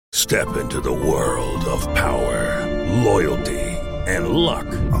Step into the world of power, loyalty, and luck.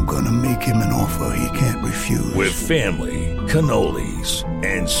 I'm gonna make him an offer he can't refuse. With family, cannolis,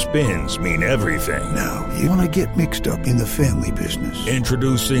 and spins mean everything. Now, you wanna get mixed up in the family business.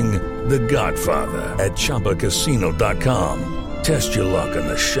 Introducing The Godfather at ChumbaCasino.com. Test your luck in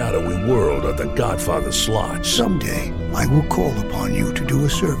the shadowy world of The Godfather slot. Someday, I will call upon you to do a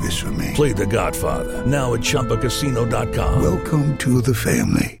service for me. Play The Godfather now at ChumbaCasino.com. Welcome to the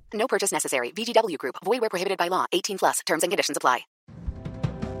family. No purchase necessary. VGW Group. Void where prohibited by law. 18 plus. Terms and conditions apply.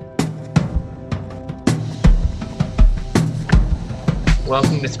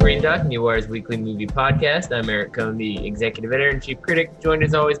 Welcome to Screen Doc, NewWire's weekly movie podcast. I'm Eric Cohn, the executive editor and chief critic, joined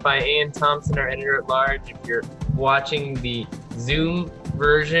as always by Ann Thompson, our editor-at-large. If you're watching the Zoom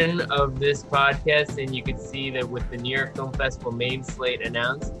version of this podcast, then you can see that with the New York Film Festival main slate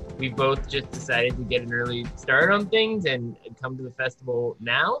announced, we both just decided to get an early start on things and come to the festival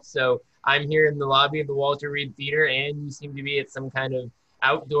now. So I'm here in the lobby of the Walter Reed Theater, and you seem to be at some kind of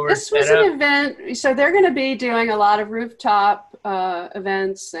outdoor This was setup. an event, so they're going to be doing a lot of rooftop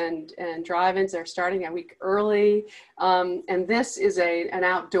events and drive-ins. They're starting a week early, and this is an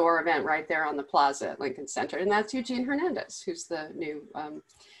outdoor event right there on the plaza at Lincoln Center, and that's Eugene Hernandez, who's the new,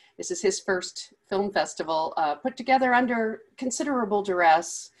 this is his first film festival, put together under considerable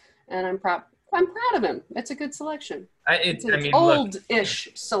duress, and I'm proud of him. It's a good selection. It's an old-ish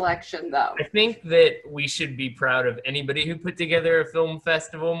selection, though. I think that we should be proud of anybody who put together a film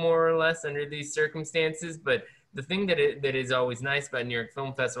festival, more or less, under these circumstances. But the thing that is always nice about New York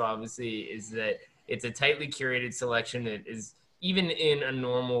Film Festival, obviously, is that it's a tightly curated selection that is, even in a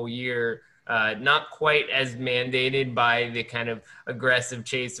normal year, not quite as mandated by the kind of aggressive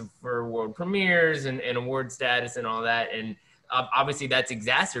chase for world premieres and award status and all that. And obviously that's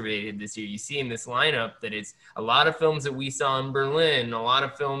exacerbated this year. You see in this lineup that it's a lot of films that we saw in Berlin, a lot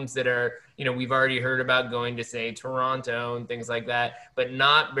of films that are, we've already heard about going to, say, Toronto and things like that, but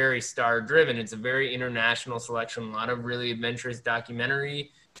not very star driven. It's a very international selection, a lot of really adventurous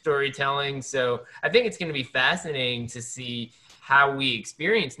documentary storytelling. So I think it's going to be fascinating to see how we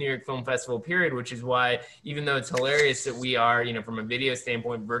experience New York Film Festival period, which is why, even though it's hilarious that we are, from a video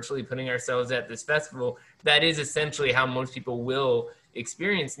standpoint, virtually putting ourselves at this festival, that is essentially how most people will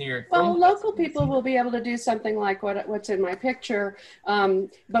experience New York Film Festival. Local people will be able to do something like what's in my picture.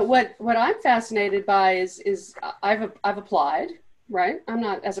 But what I'm fascinated by is I've applied, right? I'm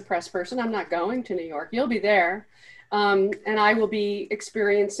not, as a press person, I'm not going to New York. You'll be there. And I will be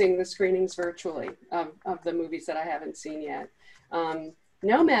experiencing the screenings virtually of the movies that I haven't seen yet.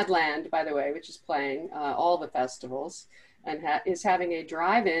 Nomadland, by the way, which is playing all the festivals and is having a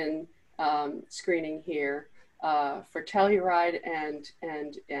drive-in screening here for Telluride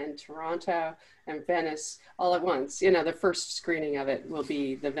and Toronto and Venice all at once. The first screening of it will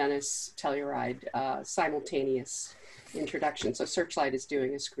be the Venice Telluride simultaneous introduction. So Searchlight is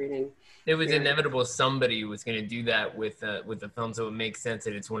doing a screening. It was inevitable somebody was going to do that with the film, so it makes sense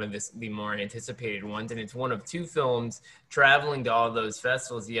that it's one of the more anticipated ones, and it's one of two films traveling to all those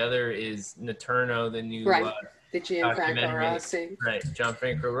festivals. The other is Naterno, the new the Gianfranco Rossi. Right,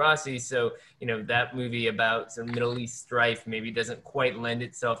 Gianfranco Rossi. So, that movie about some Middle East strife maybe doesn't quite lend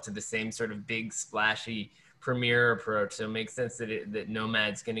itself to the same sort of big, splashy premiere approach. So it makes sense that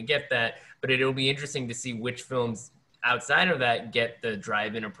Nomad's going to get that, but it'll be interesting to see which films outside of that get the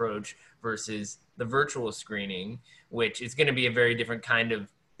drive-in approach versus the virtual screening, which is going to be a very different kind of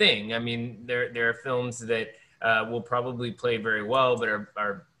thing. I mean, there are films that will probably play very well, but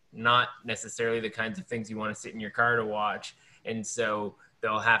are not necessarily the kinds of things you want to sit in your car to watch. And so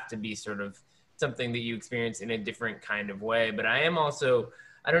they'll have to be sort of something that you experience in a different kind of way. But I am also,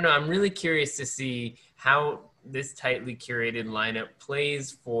 I'm really curious to see how this tightly curated lineup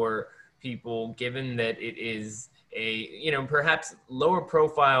plays for people, given that it is a, perhaps lower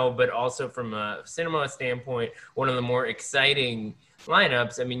profile, but also from a cinema standpoint, one of the more exciting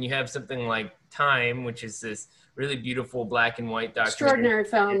lineups. I mean, you have something like Time, which is this really beautiful black and white documentary. Extraordinary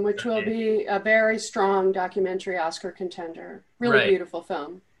film, which will be a very strong documentary Oscar contender. Really beautiful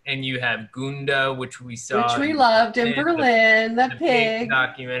film. And you have Gunda, which we saw. Which we loved in Berlin, the pig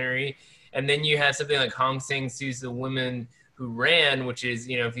documentary. And then you have something like Hong Sang-soo's The Woman Who Ran, which is,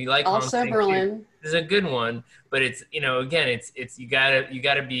 if you like also Hong Sang-soo, Berlin. This is a good one, but it's, again, it's you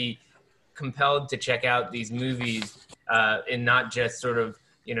gotta be compelled to check out these movies and not just sort of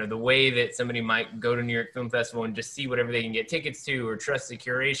the way that somebody might go to New York Film Festival and just see whatever they can get tickets to or trust the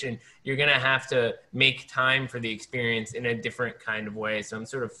curation, you're going to have to make time for the experience in a different kind of way. So I'm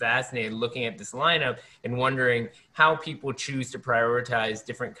sort of fascinated looking at this lineup and wondering how people choose to prioritize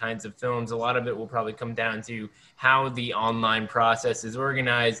different kinds of films. A lot of it will probably come down to how the online process is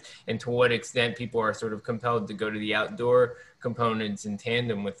organized and to what extent people are sort of compelled to go to the outdoor components in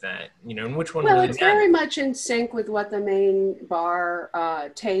tandem with that, and which one really it's very much in sync with what the main bar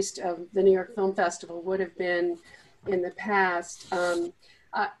taste of the New York Film Festival would have been in the past.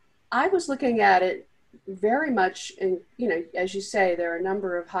 I was looking at it very much in, as you say, there are a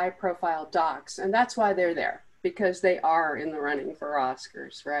number of high profile docs, and that's why they're there, because they are in the running for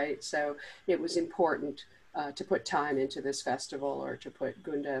Oscars, right? So it was important to put time into this festival, or to put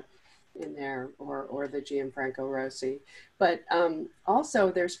Gunda in there, or the Gianfranco Rosi. But also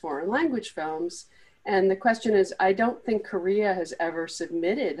there's foreign language films. And the question is, I don't think Korea has ever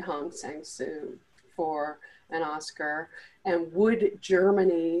submitted Hong Sang-soo for an Oscar. And would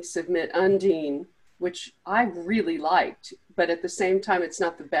Germany submit Undine, which I really liked, but at the same time, it's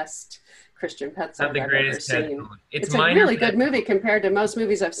not the best Christian Petzold I've ever seen. It's a really good movie compared to most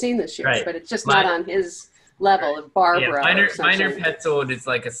movies I've seen this year, right. But it's just not on his level of Barbara. Minor Petzold is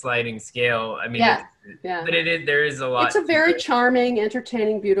like a sliding scale. I mean, but there is a lot. It's a very charming,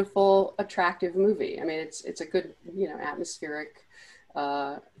 entertaining, beautiful, attractive movie. I mean, it's a good, atmospheric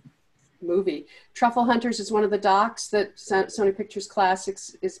movie. Truffle Hunters is one of the docs that Sony Pictures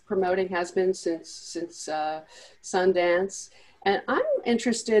Classics is promoting, has been since Sundance. And I'm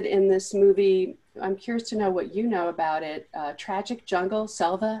interested in this movie. I'm curious to know what you know about it. Tragic Jungle,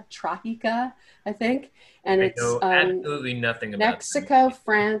 Selva Tragica, I think. And it's absolutely nothing about Mexico,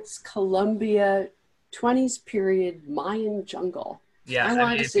 France, Colombia, 20s period Mayan jungle.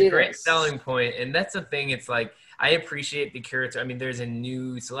 Yeah, it's a great selling point. And that's the thing. It's like, I appreciate the curator. I mean, there's a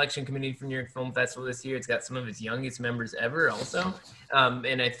new selection committee for New York Film Festival this year. It's got some of its youngest members ever also.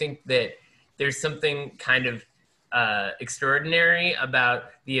 And I think that there's something kind of extraordinary about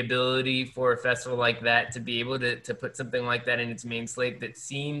the ability for a festival like that to be able to put something like that in its main slate that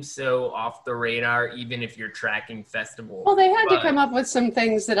seems so off the radar, even if you're tracking festival. Well, they had to come up with some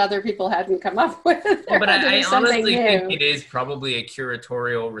things that other people hadn't come up with. But I honestly think it is probably a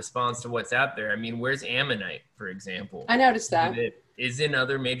curatorial response to what's out there. I mean, where's Ammonite, for example? I noticed that. It is in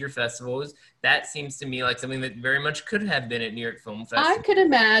other major festivals. That seems to me like something that very much could have been at New York Film Festival. I could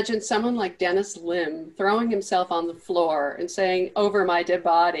imagine someone like Dennis Lim throwing himself on the floor and saying, "Over my dead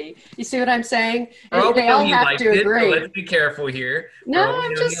body." You see what I'm saying? And they all have to agree. So let's be careful here. No,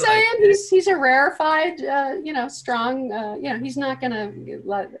 I'm just saying he's a rarefied, strong, he's not going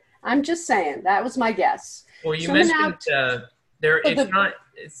to I'm just saying, that was my guess. Well, you mentioned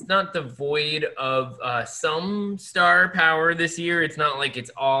it's not devoid of some star power this year. It's not like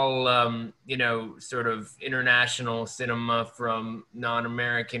it's all, sort of international cinema from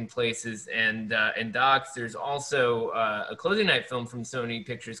non-American places and docs. There's also a closing night film from Sony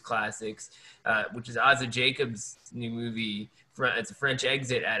Pictures Classics, which is Asa Jacobs' new movie. It's a French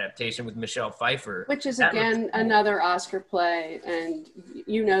Exit adaptation with Michelle Pfeiffer. Which is, again, another Oscar play. And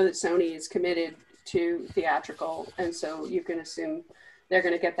you know that Sony is committed to theatrical. And so you can assume they're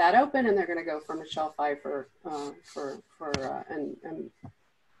going to get that open, and they're going to go for Michelle Pfeiffer and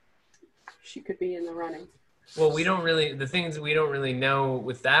she could be in the running. Well, we don't really know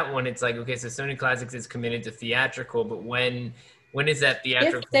with that one. It's like, okay, so Sony Classics is committed to theatrical, but when is that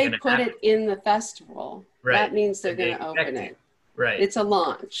theatrical? If they put it in the festival, that means they're going to open it. Right. It's a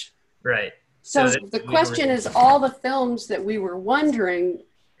launch. Right. So the question is, all the films that we were wondering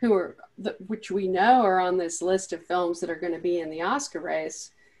which we know are on this list of films that are going to be in the Oscar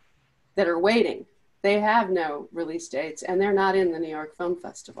race that are waiting. They have no release dates, and they're not in the New York Film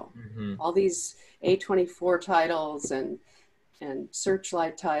Festival. Mm-hmm. All these A24 titles and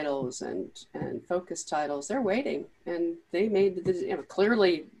Searchlight titles and Focus titles, they're waiting. And they made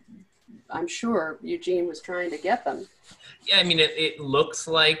clearly, I'm sure Eugene was trying to get them. Yeah, I mean, it looks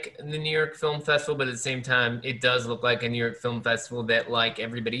like the New York Film Festival, but at the same time, it does look like a New York Film Festival that, like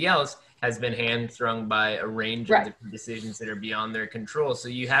everybody else, has been hamstrung by a range of different decisions that are beyond their control. So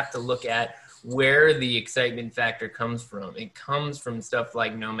you have to look at where the excitement factor comes from. It comes from stuff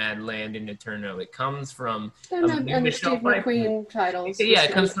like Nomadland and Eterno. It comes from and the Steve McQueen titles. Yeah,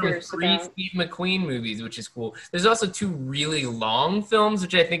 it comes from 3 Steve McQueen movies, which is cool. There's also 2 really long films,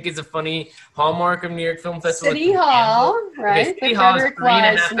 which I think is a funny hallmark of New York Film Festival. City Hall, right? Okay, City Hall is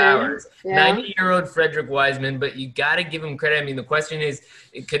 3.5 hours. 90-year-old Frederick Wiseman, but you got to give him credit. I mean, the question is,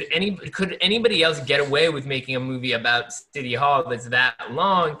 could anybody else get away with making a movie about City Hall that's that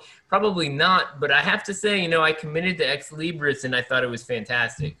long? Probably not, but I have to say, I committed to Ex Libris and I thought it was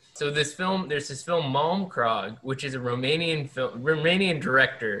fantastic. So there's this film Malmkrog, which is a Romanian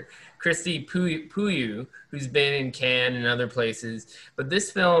director, Cristi Puiu, who's been in Cannes and other places. But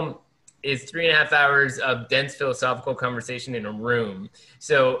this film is 3.5 hours of dense philosophical conversation in a room.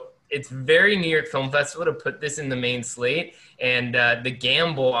 So it's very New York Film Festival to put this in the main slate. And the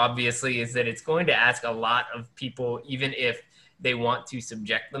gamble, obviously, is that it's going to ask a lot of people, even if they want to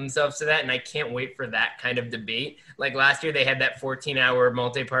subject themselves to that. And I can't wait for that kind of debate. Like last year, they had that 14-hour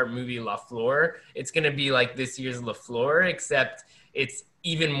multi-part movie, La Flor. It's going to be like this year's La Flor, except it's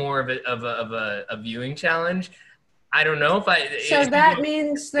even more of a viewing challenge. I don't know if So that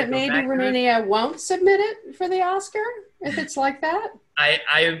means that maybe Romania won't submit it for the Oscar if it's like that?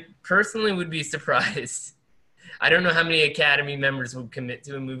 I personally would be surprised. I don't know how many Academy members would commit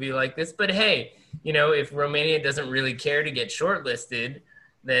to a movie like this, but hey, if Romania doesn't really care to get shortlisted,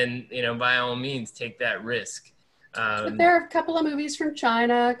 then, by all means, take that risk. But there are a couple of movies from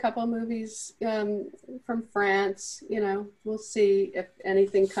China, a couple of movies from France. We'll see if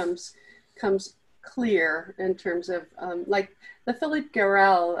anything comes clear in terms of like the Philippe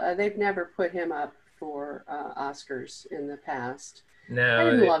Garrel. They've never put him up for Oscars in the past. No,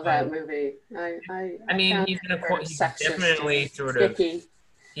 I didn't love that movie. I mean, he's definitely sort of sticky.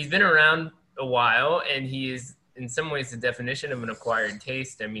 He's been around a while, and he is in some ways the definition of an acquired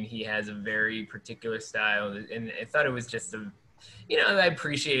taste. I mean, he has a very particular style, and I thought it was just I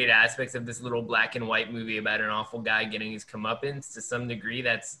appreciated aspects of this little black and white movie about an awful guy getting his comeuppance to some degree.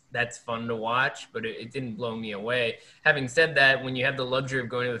 That's fun to watch, but it didn't blow me away. Having said that, when you have the luxury of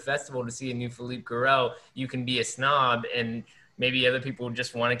going to the festival to see a new Philippe Garrel, you can be a snob, and maybe other people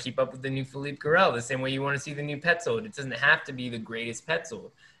just want to keep up with the new Philippe Garrel the same way you want to see the new Petzold. It doesn't have to be the greatest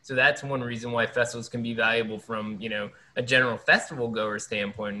Petzold. So that's one reason why festivals can be valuable from, a general festival goer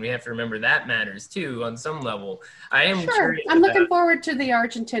standpoint. We have to remember that matters too on some level. I am sure. I'm looking forward to the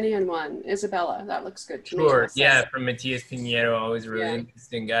Argentinian one, Isabella. That looks good to me. Sure. Yeah, from Matias Pinheiro, always a really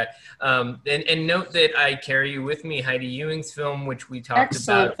interesting guy. And note that I Carry You With Me, Heidi Ewing's film, which we talked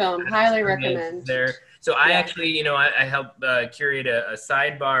Excellent about. Film. Highly recommend. There. So I actually, I helped curate a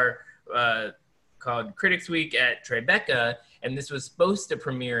sidebar called Critics Week at Tribeca, and this was supposed to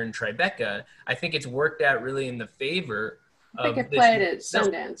premiere in Tribeca. I think it's worked out really in the favor of I think it played at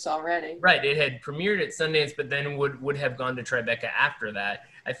Sundance already. Right, it had premiered at Sundance, but then would have gone to Tribeca after that.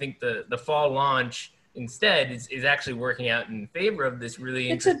 I think the fall launch instead is actually working out in favor of this really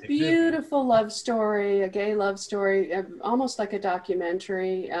interesting It's a beautiful love story, a gay love story, almost like a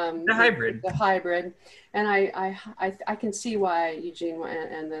documentary. The hybrid. The hybrid. And I can see why Eugene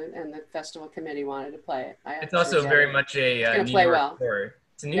and the festival committee wanted to play it. It's also very much a New York story.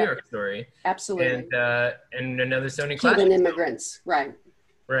 It's a New York story. Absolutely. And another Sony Cuban Classics. immigrants, right.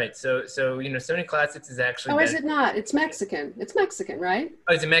 Right. So Sony Classics is actually. Oh, is it not? It's Mexican. It's Mexican, right?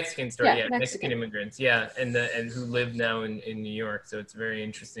 Oh, it's a Mexican story. Yeah, Mexican immigrants. Yeah, and who live now in New York. So it's very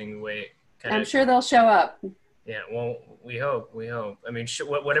interesting the way it kind of. I'm sure they'll show up. Yeah. Well, we hope. I mean,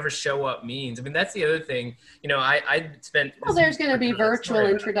 whatever show up means. I mean, that's the other thing. I spent. Well, there's going to be virtual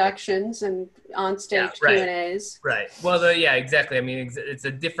introductions and on-stage Q&As. Right. Well, exactly. I mean, it's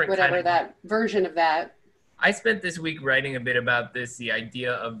a different whatever kind of, that version of that. I spent this week writing a bit about this, the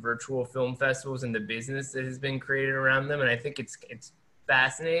idea of virtual film festivals and the business that has been created around them. And I think it's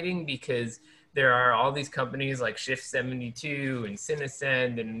fascinating because there are all these companies like Shift 72 and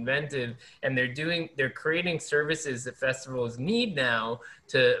Cinesend and Inventive, and they're creating services that festivals need now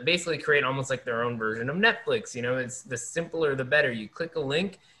to basically create almost like their own version of Netflix. It's the simpler, the better. You click a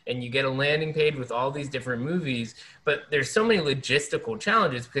link and you get a landing page with all these different movies, but there's so many logistical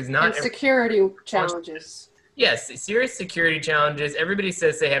challenges because not security challenges. Yes, serious security challenges. Everybody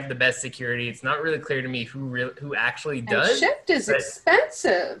says they have the best security. It's not really clear to me who actually does. And Shift is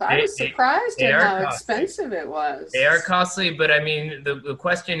expensive. I was surprised at how expensive it was. They are costly, but I mean, the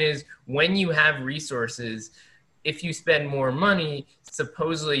question is, when you have resources, if you spend more money,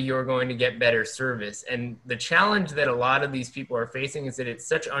 supposedly you're going to get better service. And the challenge that a lot of these people are facing is that it's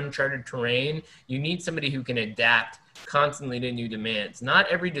such uncharted terrain. You need somebody who can adapt constantly to new demands. Not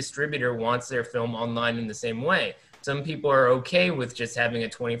every distributor wants their film online in the same way. Some people are okay with just having a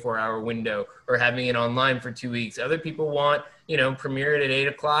 24-hour window or having it online for 2 weeks. Other people want, premiere it at 8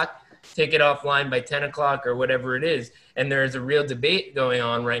 o'clock, take it offline by 10 o'clock or whatever it is. And there's a real debate going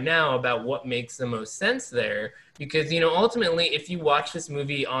on right now about what makes the most sense there. Because, ultimately, if you watch this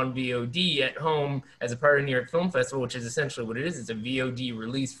movie on VOD at home as a part of New York Film Festival, which is essentially what it is, it's a VOD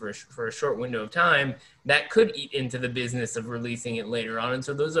release for a short window of time, that could eat into the business of releasing it later on. And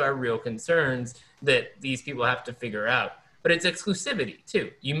so those are real concerns that these people have to figure out. but it's exclusivity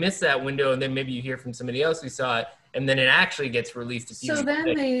too. You miss that window, and then maybe you hear from somebody else who saw it, and then it actually gets released a few So weeks then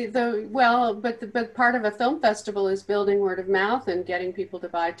later. but part of a film festival is building word of mouth and getting people to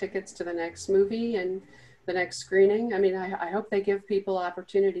buy tickets to the next movie and the next screening. I mean, I hope they give people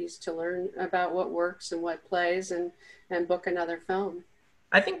opportunities to learn about what works and what plays and book another film.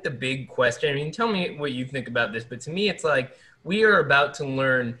 I think the big question, I mean, tell me what you think about this, but to me, it's like we are about to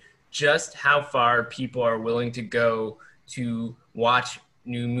learn just how far people are willing to go to watch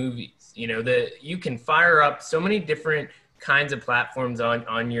new movies. You know, that you can fire up so many different kinds of platforms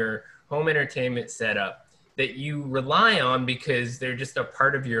on your home entertainment setup that you rely on because they're just a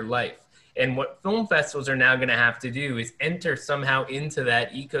part of your life. And what film festivals are now going to have to do is enter somehow into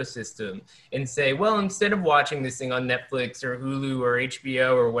that ecosystem and say, well, instead of watching this thing on Netflix or Hulu or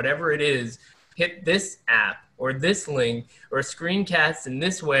HBO or whatever it is, hit this app or this link or screencast in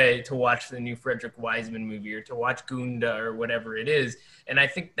this way to watch the new Frederick Wiseman movie or to watch Gunda or whatever it is. And I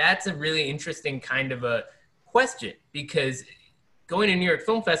think that's a really interesting kind of a question, because going to New York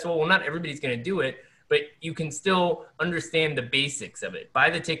Film Festival, well, not everybody's going to do it, but you can still understand the basics of it. Buy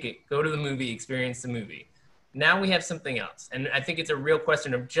the ticket, go to the movie, experience the movie. Now we have something else. And I think it's a real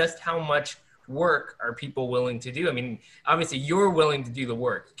question of just how much work are people willing to do? I mean, obviously you're willing to do the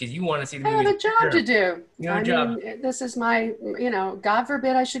work because you want to see the movie. I have a job to do. I mean, this is my, God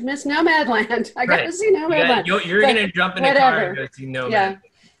forbid I should miss Nomadland. I got to see Nomadland. You're going to jump in a car and go see Nomadland.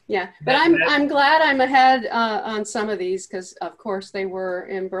 Yeah, but I'm glad I'm ahead on some of these because, of course, they were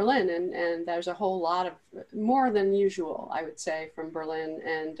in Berlin, and there's a whole lot of, more than usual, I would say, from Berlin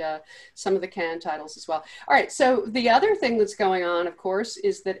and some of the Cannes titles as well. All right, so the other thing that's going on, of course,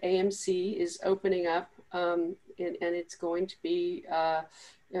 is that AMC is opening up, and it's going to be,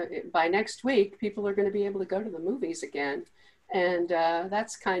 by next week, people are going to be able to go to the movies again. And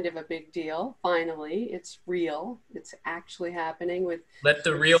that's kind of a big deal. Finally, it's real. It's actually happening with Let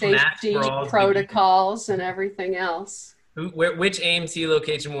the real safety protocols and everything else. Which AMC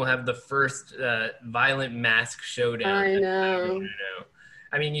location will have the first violent mask showdown? I know.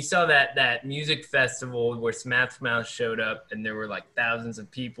 I mean, you saw that music festival where Smash Mouth showed up, and there were like thousands of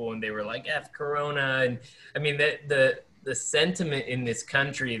people, and they were like "F Corona," and I mean the sentiment in this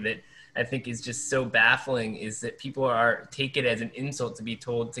country that I think is just so baffling is that people take it as an insult to be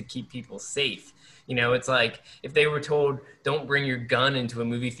told to keep people safe. You know, it's like if they were told, don't bring your gun into a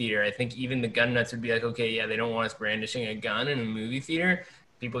movie theater, I think even the gun nuts would be like, okay, yeah, they don't want us brandishing a gun in a movie theater.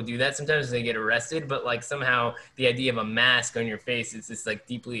 People do that sometimes they get arrested, but like somehow the idea of a mask on your face is this like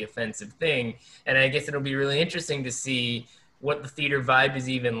deeply offensive thing. And I guess it'll be really interesting to see what the theater vibe is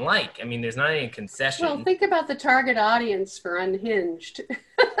even like. I mean, there's not any concession. Well, think about the target audience for Unhinged.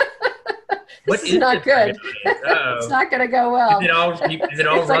 What is not good. It's not going to go well. Is it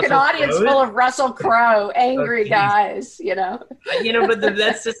all it's like an audience full of Russell Crowe, angry guys, you know. But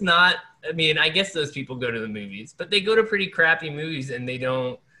that's just not, I mean, I guess those people go to the movies, but they go to pretty crappy movies and they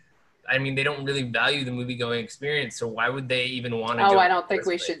don't really value the movie-going experience, so why would they even want to go? I don't think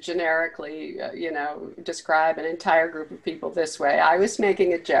we should generically, describe an entire group of people this way. I was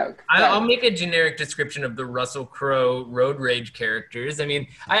making a joke. I'll make a generic description of the Russell Crowe road rage characters. I mean,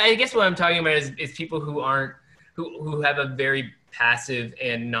 I guess what I'm talking about is people who have a very passive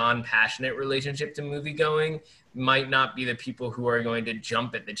and non-passionate relationship to movie-going might not be the people who are going to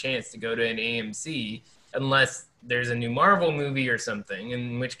jump at the chance to go to an AMC unless there's a new Marvel movie or something,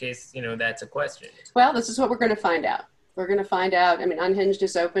 in which case, that's a question. Well, this is what we're going to find out. We're going to find out. I mean, Unhinged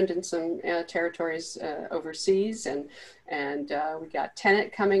is opened in some territories overseas, and we got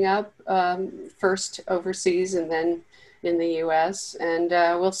Tenet coming up first overseas and then in the U.S., and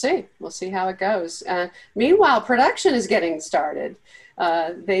we'll see. We'll see how it goes. Meanwhile, production is getting started.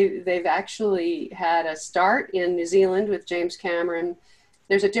 They've actually had a start in New Zealand with James Cameron.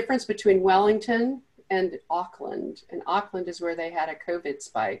 There's a difference between Wellington and Auckland. And Auckland is where they had a COVID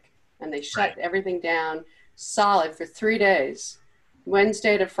spike, and they shut everything down solid for 3 days,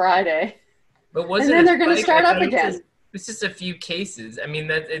 Wednesday to Friday. But and then they're going to start up again. It's just a few cases. I mean,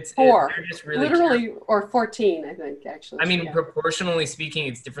 it's 4, they're just really literally, or 14, I think, actually. I mean, proportionally speaking,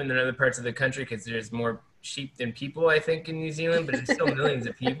 it's different than other parts of the country because there's more sheep than people, I think, in New Zealand, but it's still millions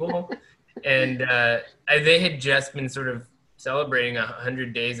of people. And they had just been sort of celebrating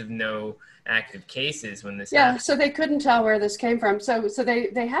 100 days of no active cases when this happened. So they couldn't tell where this came from. So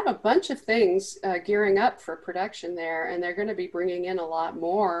they have a bunch of things gearing up for production there, and they're going to be bringing in a lot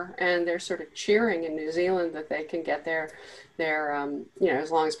more, and they're sort of cheering in New Zealand that they can get their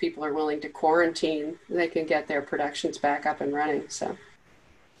as long as people are willing to quarantine, they can get their productions back up and running. So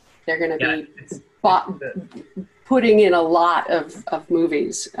they're going to be putting in a lot of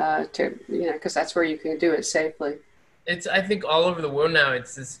movies to because that's where you can do it safely. I think all over the world now,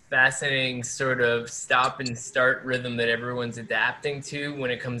 it's this fascinating sort of stop and start rhythm that everyone's adapting to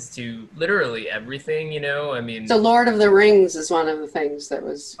when it comes to literally everything, I mean. So Lord of the Rings is one of the things that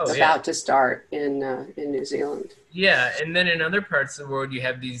was Oh, yeah. about to start in New Zealand. Yeah, and then in other parts of the world, you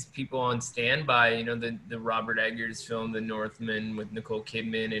have these people on standby. The Robert Eggers film, The Northman, with Nicole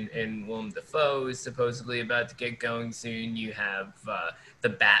Kidman and Willem Dafoe is supposedly about to get going soon. You have the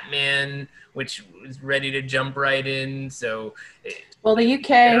Batman, which is ready to jump right in. So, Well, the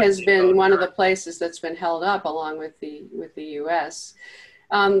UK has been one of the places that's been held up, along with the US.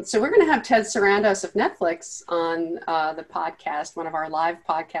 So we're going to have Ted Sarandos of Netflix on the podcast, one of our live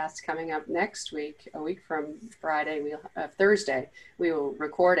podcasts coming up next week, a week from Friday, Thursday. We will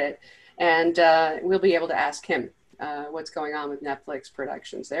record it, and we'll be able to ask him what's going on with Netflix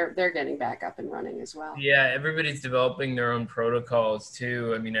productions. They're getting back up and running as well. Yeah, everybody's developing their own protocols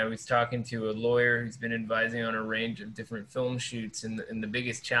too. I mean, I was talking to a lawyer who's been advising on a range of different film shoots, and the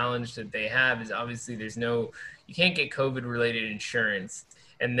biggest challenge that they have is obviously you can't get COVID-related insurance.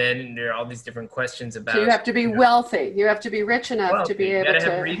 And then there are all these different questions about. So you have to be wealthy. You have to be rich enough to be able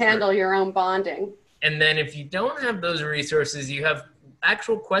to handle your own bonding. And then if you don't have those resources, you have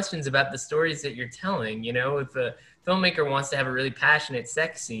actual questions about the stories that you're telling. If a filmmaker wants to have a really passionate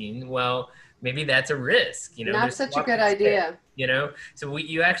sex scene, well, maybe that's a risk. Not such a good idea. So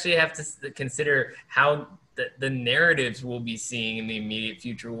you actually have to consider how the narratives we'll be seeing in the immediate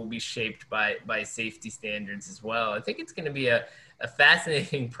future will be shaped by safety standards as well. I think it's going to be a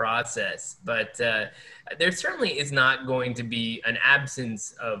fascinating process, but there certainly is not going to be an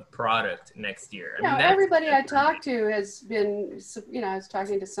absence of product next year. Everybody I talked to has been, I was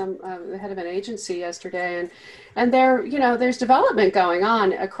talking to the head of an agency yesterday, and there's development going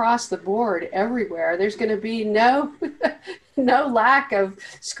on across the board everywhere. There's going to be no lack of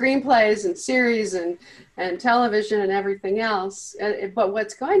screenplays and series and television and everything else. But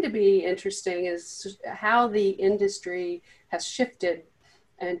what's going to be interesting is how the industry has shifted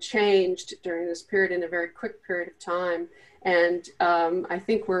and changed during this period in a very quick period of time. And I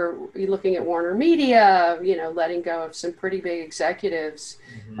think we're looking at Warner Media, letting go of some pretty big executives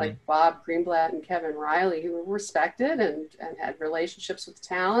like Bob Greenblatt and Kevin Riley, who were respected and had relationships with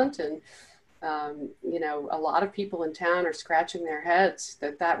talent. And, a lot of people in town are scratching their heads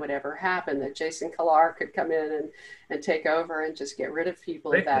that would ever happen, that Jason Kilar could come in and take over and just get rid of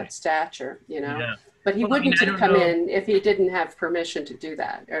people of that stature, Yeah. But he wouldn't have come in if he didn't have permission to do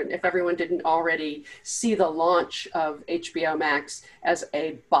that, or if everyone didn't already see the launch of HBO Max as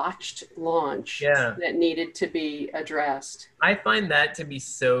a botched launch that needed to be addressed. I find that to be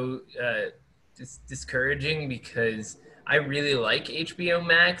so discouraging, because I really like HBO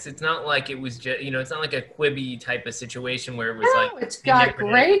Max. It's not like it was just, it's not like a Quibi type of situation where it was it's got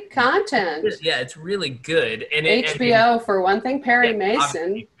great content. Yeah, it's really good. And HBO, for one thing, Perry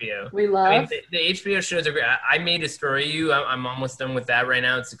Mason, HBO. We love. The HBO shows are great. I May Destroy You. I'm almost done with that right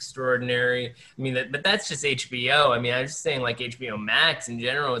now. It's extraordinary. But that's just HBO. I'm just saying, like, HBO Max in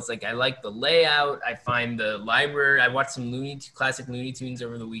general, it's like I like the layout. I find the library. I watched some classic Looney Tunes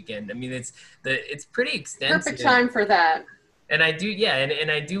over the weekend. It's pretty extensive. Perfect time for that. And I do, and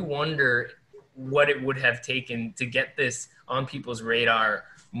I do wonder what it would have taken to get this on people's radar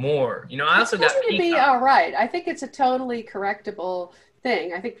more. I also got to be all right. I think it's a totally correctable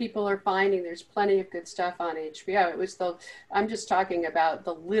thing. I think people are finding there's plenty of good stuff on HBO. I'm just talking about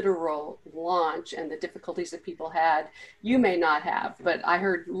the literal launch and the difficulties that people had. You may not have, but I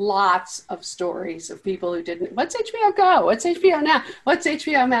heard lots of stories of people who didn't. What's HBO Go? What's HBO Now? What's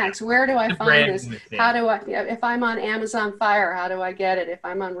HBO Max? Where do I find this? How do I, if I'm on Amazon Fire, how do I get it? If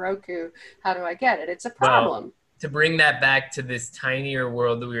I'm on Roku, how do I get it? It's a problem. Well, to bring that back to this tinier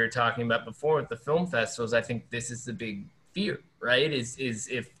world that we were talking about before with the film festivals, I think this is the big fear, right? Is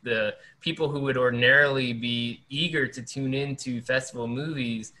if the people who would ordinarily be eager to tune into festival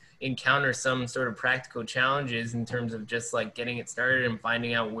movies encounter some sort of practical challenges in terms of just like getting it started and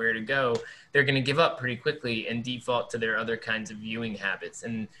finding out where to go, they're going to give up pretty quickly and default to their other kinds of viewing habits.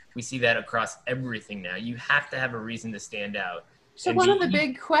 And we see that across everything now. You have to have a reason to stand out. So one of the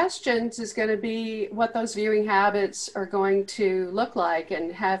big questions is going to be what those viewing habits are going to look like,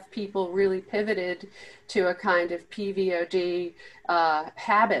 and have people really pivoted to a kind of PVOD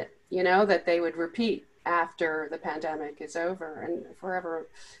habit, that they would repeat after the pandemic is over and forever.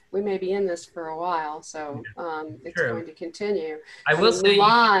 We may be in this for a while, so it's going to continue. I will say,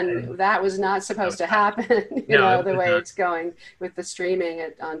 Mulan, that was not supposed to happen, the way it's going with the streaming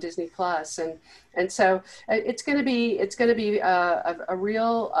on Disney Plus, and so it's going to be a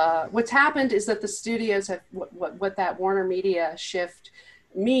real. What's happened is that the studios have what that Warner Media shift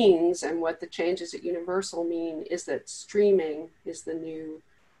means and what the changes at Universal mean is that streaming is the new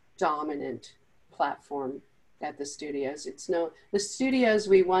dominant platform at the studios. The studios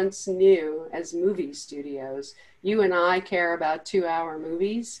we once knew as movie studios, you and I care about 2-hour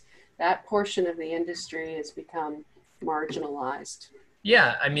movies. That portion of the industry has become marginalized.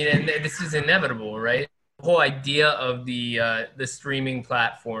 Yeah, I mean, and this is inevitable, right? The whole idea of the streaming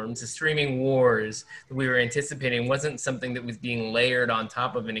platforms, the streaming wars that we were anticipating wasn't something that was being layered on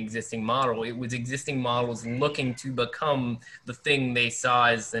top of an existing model. It was existing models looking to become the thing they saw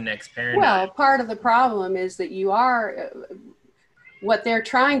as the next paradigm. Well, part of the problem is that what they're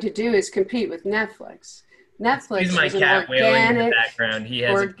trying to do is compete with Netflix. Netflix is my cat wailing in the background. He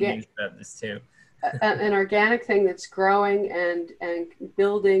has opinions about this too. An organic thing that's growing and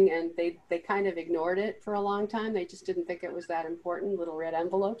building, and they kind of ignored it for a long time. They just didn't think it was that important. Little red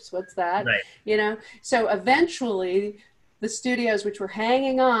envelopes, what's that? Right. So eventually the studios, which were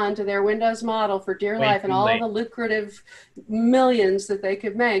hanging on to their Windows model for dear life and all the lucrative millions that they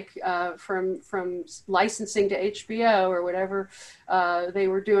could make from licensing to HBO or whatever they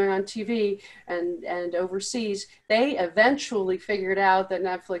were doing on TV and overseas, they eventually figured out that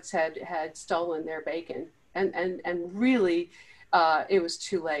Netflix had stolen their bacon, and really it was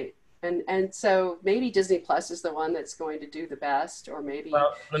too late. And so maybe Disney Plus is the one that's going to do the best, or maybe.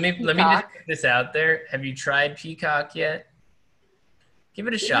 Well, let me just put this out there. Have you tried Peacock yet? Give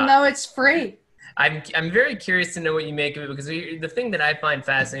it a shot. No, it's free. I'm very curious to know what you make of it, because the thing that I find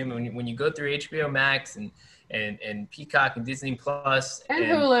fascinating when you go through HBO Max and Peacock and Disney Plus and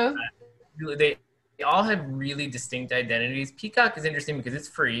Hulu, they all have really distinct identities. Peacock is interesting because it's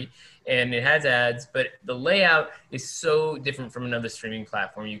free and it has ads, but the layout is so different from another streaming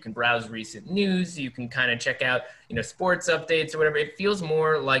platform. You can browse recent news, you can kind of check out, sports updates or whatever. It feels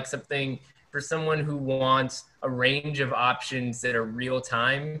more like something for someone who wants a range of options that are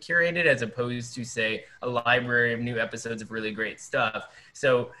real-time curated, as opposed to, say, a library of new episodes of really great stuff.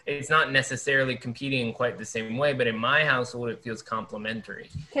 So it's not necessarily competing in quite the same way, but in my household, it feels complementary.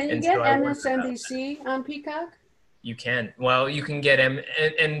 Can you get MSNBC on Peacock? You can. Well, you can get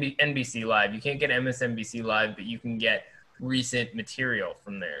NBC Live. You can't get MSNBC Live, but you can get recent material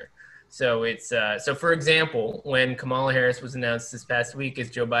from there. So it's so, for example, when Kamala Harris was announced this past week as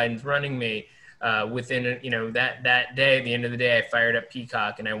Joe Biden's running mate, within that day, at the end of the day, I fired up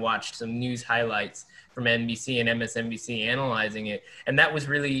Peacock and I watched some news highlights from NBC and MSNBC analyzing it, and that was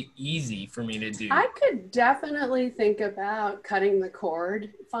really easy for me to do. I could definitely think about cutting the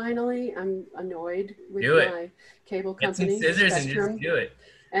cord. Finally, I'm annoyed with my cable company. Get some scissors and just do it.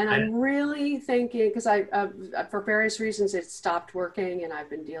 And I'm really thinking, because I for various reasons, it stopped working, and I've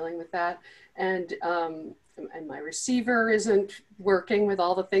been dealing with that. And my receiver isn't working with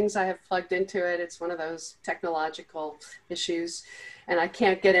all the things I have plugged into it. It's one of those technological issues. And I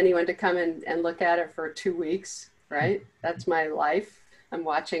can't get anyone to come in and look at it for 2 weeks, right? That's my life. I'm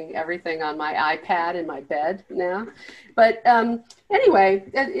watching everything on my iPad in my bed now. But anyway,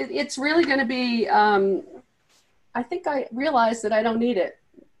 it's really going to be, I think I realized that I don't need it.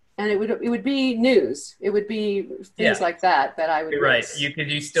 And it would be news. It would be things like that I would miss. Right.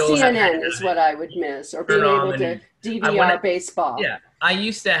 You still CNN is what I would miss, or being able to DVR baseball. Yeah. I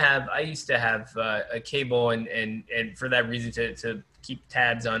used to have a cable and for that reason to keep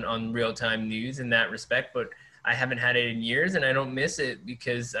tabs on real-time news in that respect, but I haven't had it in years, and I don't miss it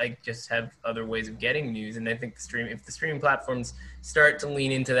because I just have other ways of getting news. And I think if the streaming platforms start to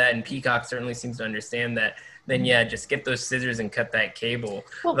lean into that, and Peacock certainly seems to understand that, then just get those scissors and cut that cable.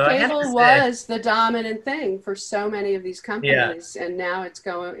 Well, cable was the dominant thing for so many of these companies, and now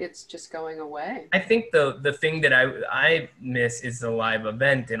it's just going away. I think the thing that I miss is the live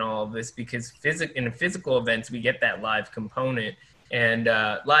event in all of this, because in physical events we get that live component, and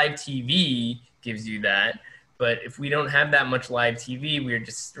live TV gives you that. But if we don't have that much live TV, we're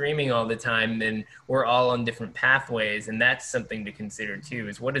just streaming all the time, then we're all on different pathways. And that's something to consider too,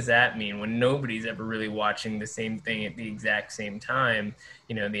 is what does that mean when nobody's ever really watching the same thing at the exact same time?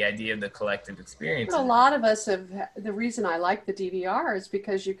 The idea of the collective experience. But a lot of us the reason I like the DVR is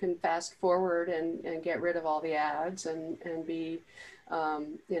because you can fast forward and get rid of all the ads and be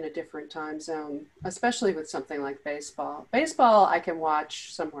in a different time zone, especially with something like baseball. Baseball I can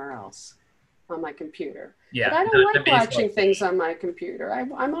watch somewhere else on my computer. Yeah, but I don't like watching things on my computer.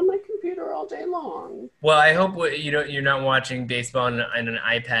 I'm on my computer all day long. Well, I hope you're not watching baseball on an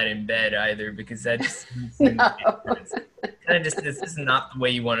iPad in bed either, because that just this is not the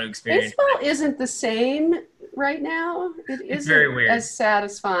way you want to experience. Baseball isn't the same right now. It It's isn't very weird. as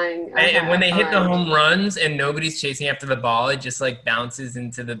satisfying. And when they hit the I find. home runs and nobody's chasing after the ball, it just like bounces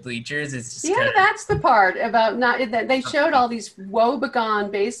into the bleachers. It's just Yeah, kinda, that's the part about not that they showed all these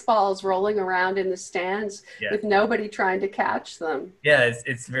woebegone baseballs rolling around in the stands with nobody trying to catch them. yeah,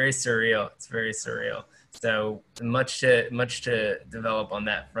 it's very surreal. It's very surreal. So much to develop on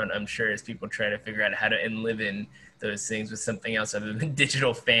that front, I'm sure, as people try to figure out how to live in those things with something else other than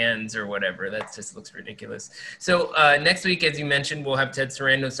digital fans or whatever. That just looks ridiculous. So next week, as you mentioned, we'll have Ted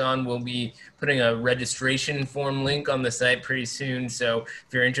Sarandos on. We'll be putting a registration form link on the site pretty soon. So if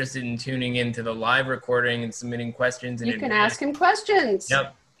you're interested in tuning into the live recording and submitting questions, You can ask him questions.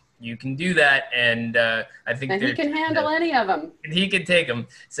 Yep. You can do that, and I think And he can handle any of them. he could take them.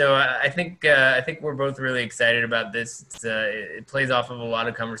 So I think we're both really excited about this. It plays off of a lot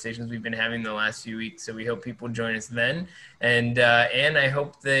of conversations we've been having the last few weeks. So we hope people join us then. And I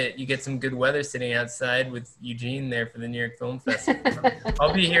hope that you get some good weather sitting outside with Eugene there for the New York Film Festival.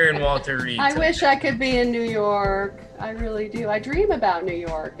 I'll be here in Walter Reed. I wish I could be in New York. I really do. I dream about New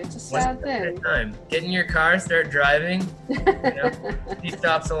York. It's a sad thing. Time. Get in your car, start driving. He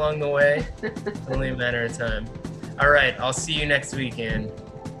stops along the way. It's only a matter of time. All right, I'll see you next weekend.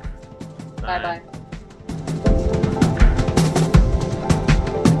 Bye-bye.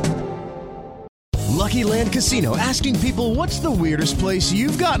 Lucky Land Casino, asking people, what's the weirdest place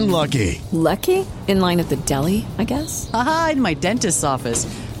you've gotten lucky? Lucky? In line at the deli, I guess? Aha, in my dentist's office.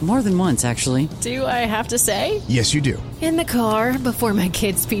 More than once, actually. Do I have to say? Yes, you do. In the car before my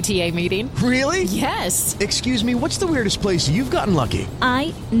kids' PTA meeting. Really? Yes. Excuse me, what's the weirdest place you've gotten lucky?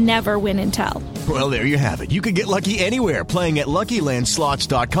 I never win and tell. Well, there you have it. You can get lucky anywhere, playing at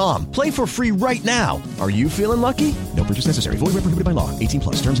LuckyLandSlots.com. Play for free right now. Are you feeling lucky? No purchase necessary. Void where prohibited by law. 18+.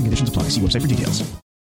 Terms and conditions apply. See website for details.